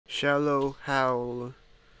Shallow Howl,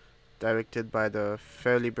 directed by the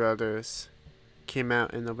Fairley brothers, came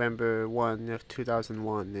out in November 1 of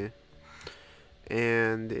 2001,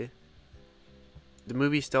 and the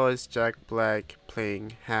movie stars Jack Black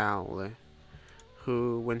playing Hal,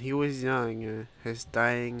 who, when he was young, his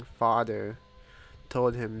dying father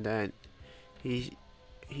told him that he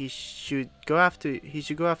he should go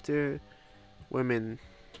after women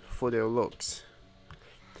for their looks.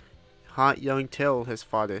 Hot young Till, his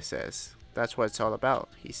father says. That's what it's all about,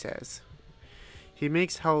 he says. He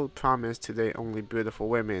makes Hal promise to date only beautiful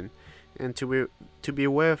women, and to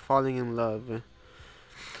beware of falling in love.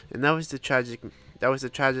 And that was the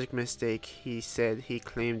tragic mistake he said he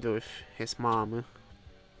claimed with his mom.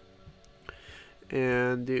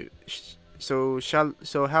 And so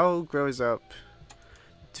Hal grows up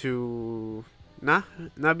to not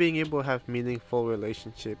being able to have meaningful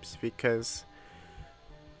relationships because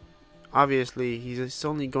obviously he's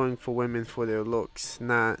only going for women for their looks,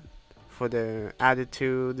 not for their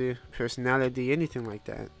attitude, personality, anything like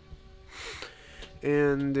that.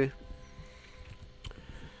 And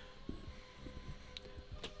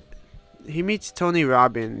he meets Tony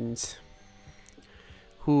Robbins,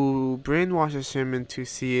 who brainwashes him into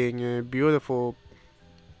seeing beautiful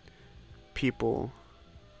people.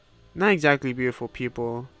 Not exactly beautiful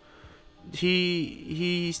people.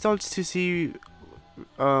 He starts to see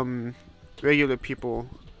regular people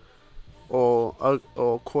or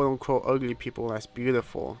quote unquote ugly people as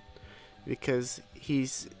beautiful because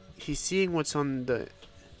he's seeing what's on the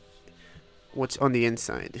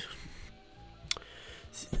inside.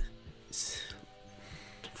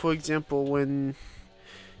 For example, when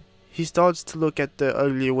he starts to look at the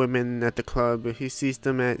ugly women at the club, he sees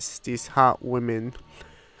them as these hot women.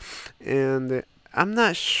 And I'm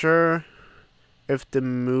not sure if the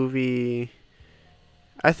movie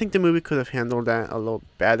I think the movie could have handled that a little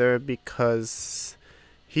better because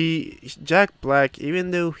Jack Black,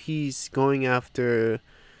 even though he's going after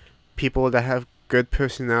people that have good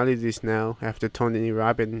personalities now after Tony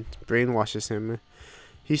Robbins brainwashes him,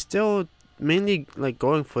 he's still mainly like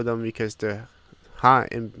going for them because they're hot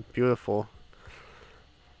and beautiful.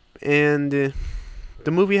 And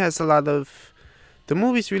the movie has a lot of the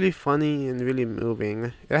movie's really funny and really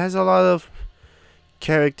moving. It has a lot of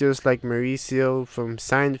characters like Mauricio from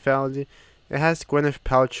Seinfeld. It has Gwyneth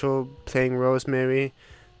Paltrow playing Rosemary,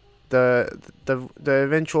 the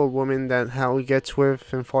eventual woman that Hal gets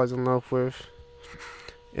with and falls in love with.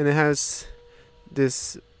 And it has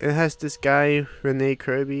this guy Renee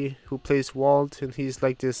Kirby who plays Walt, and he's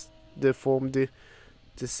like this deformed,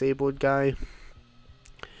 disabled guy.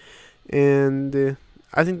 And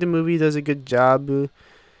I think the movie does a good job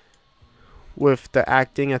with the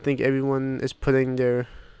acting. I think everyone is putting their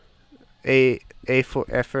a for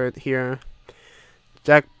effort here.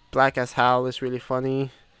 Jack Black as Hal is really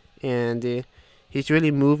funny, and he's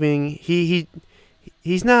really moving. He's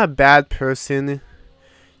not a bad person.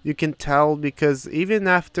 You can tell because even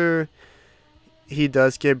after he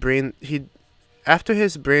does get after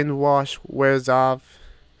his brainwash wears off,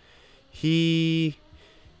 he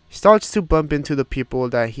starts to bump into the people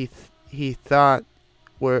that he thought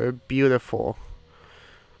were beautiful.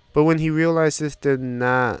 But when he realizes they're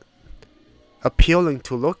not appealing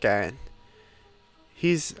to look at,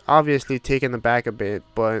 he's obviously taken aback a bit,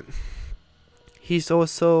 but he's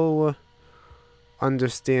also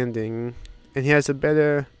understanding, and he has a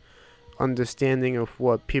better understanding of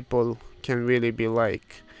what people can really be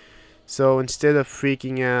like. So instead of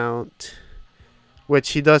freaking out,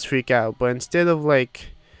 which he does freak out, but instead of like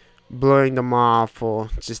blowing them off or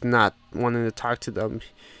just not wanting to talk to them,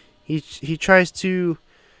 he tries to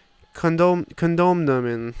condone them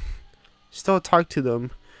and still talk to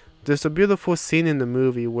them. There's a beautiful scene in the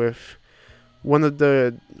movie with one of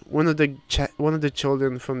the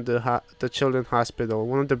children from the children's hospital,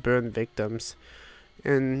 one of the burn victims,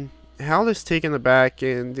 and Hal is taken aback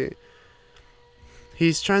and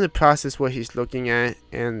he's trying to process what he's looking at,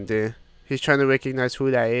 and he's trying to recognize who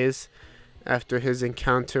that is after his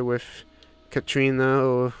encounter with Katrina,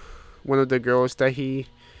 or one of the girls that he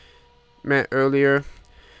met earlier.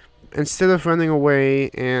 Instead of running away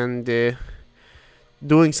and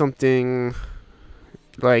doing something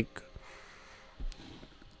like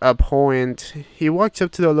abhorrent, he walks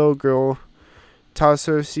up to the little girl, tells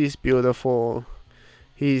her she's beautiful.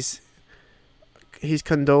 He's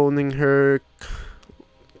condoning her,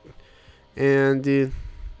 and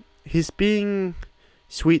he's being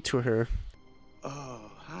sweet to her. Oh,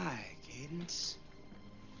 hi, Cadence.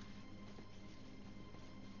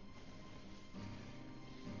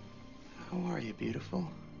 How are you, beautiful?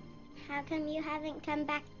 How come you haven't come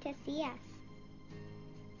back to see us?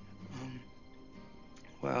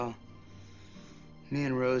 Well, me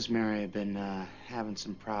and Rosemary have been having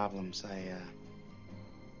some problems. I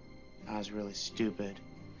was really stupid.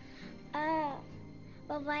 Oh,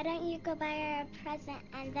 well, why don't you go buy her a present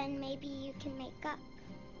and then maybe you can make up?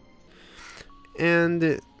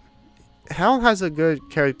 And Hal has a good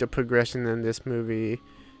character progression in this movie.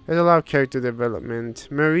 There's a lot of character development.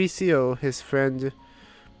 Mauricio, his friend,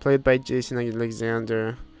 played by Jason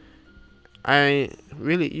Alexander,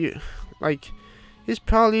 he's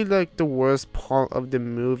probably like the worst part of the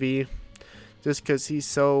movie, just because he's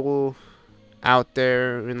so out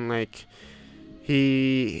there and like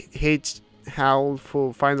he hates Hal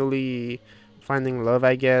for finally finding love,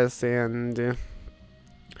 I guess, and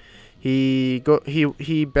he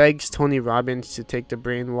begs Tony Robbins to take the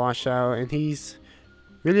brainwash out, and he's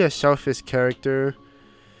really a selfish character.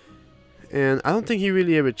 And I don't think he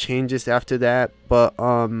really ever changes after that,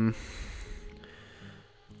 the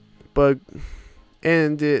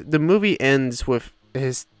movie ends with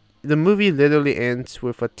the movie literally ends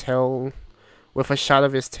with a shot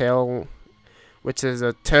of his tail, which is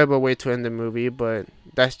a terrible way to end the movie, but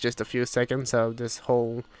that's just a few seconds of this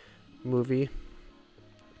whole movie.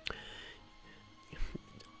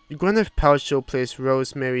 Gwyneth Paltrow plays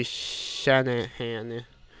Rosemary Shanahan,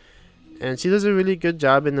 and she does a really good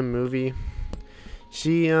job in the movie.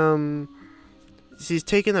 She's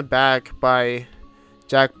taken aback by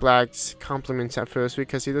Jack Black's compliments at first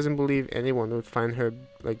because he doesn't believe anyone would find her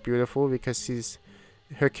like beautiful because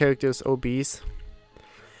her character is obese,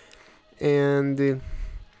 and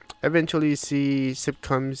eventually she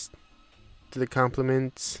succumbs to the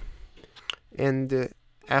compliments, and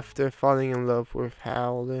after falling in love with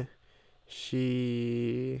Hal,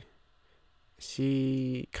 she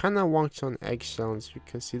kind of walks on eggshells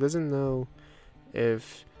because she doesn't know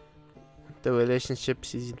if the relationship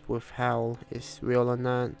she's with Hal is real or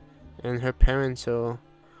not, and her parents are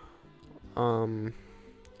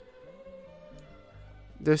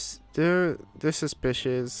they're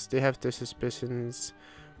suspicious. They have their suspicions,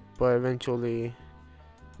 but eventually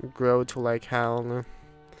grow to like Hal.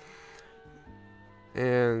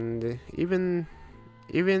 And even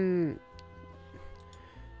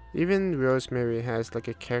Rosemary has like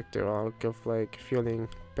a character arc of like feeling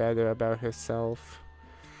better about herself.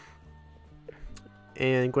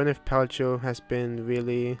 And Gwyneth Paltrow has been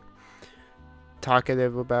really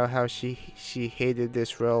talkative about how she hated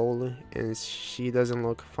this role and she doesn't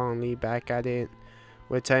look fondly back at it,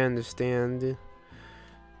 which I understand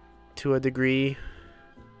to a degree,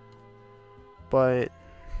 but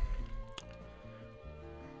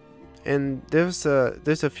there's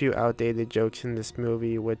a few outdated jokes in this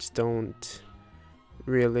movie which don't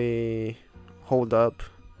really hold up,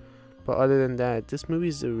 but other than that, this movie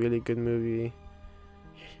is a really good movie,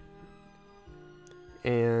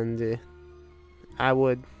 and I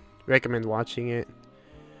would recommend watching it.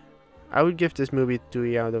 I would give this movie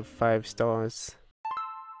 3 out of 5 stars.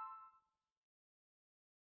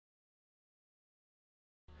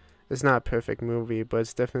 It's not a perfect movie, but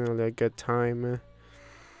it's definitely a good time.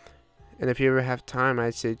 And if you ever have time,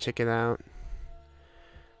 I'd say check it out.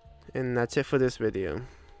 And that's it for this video.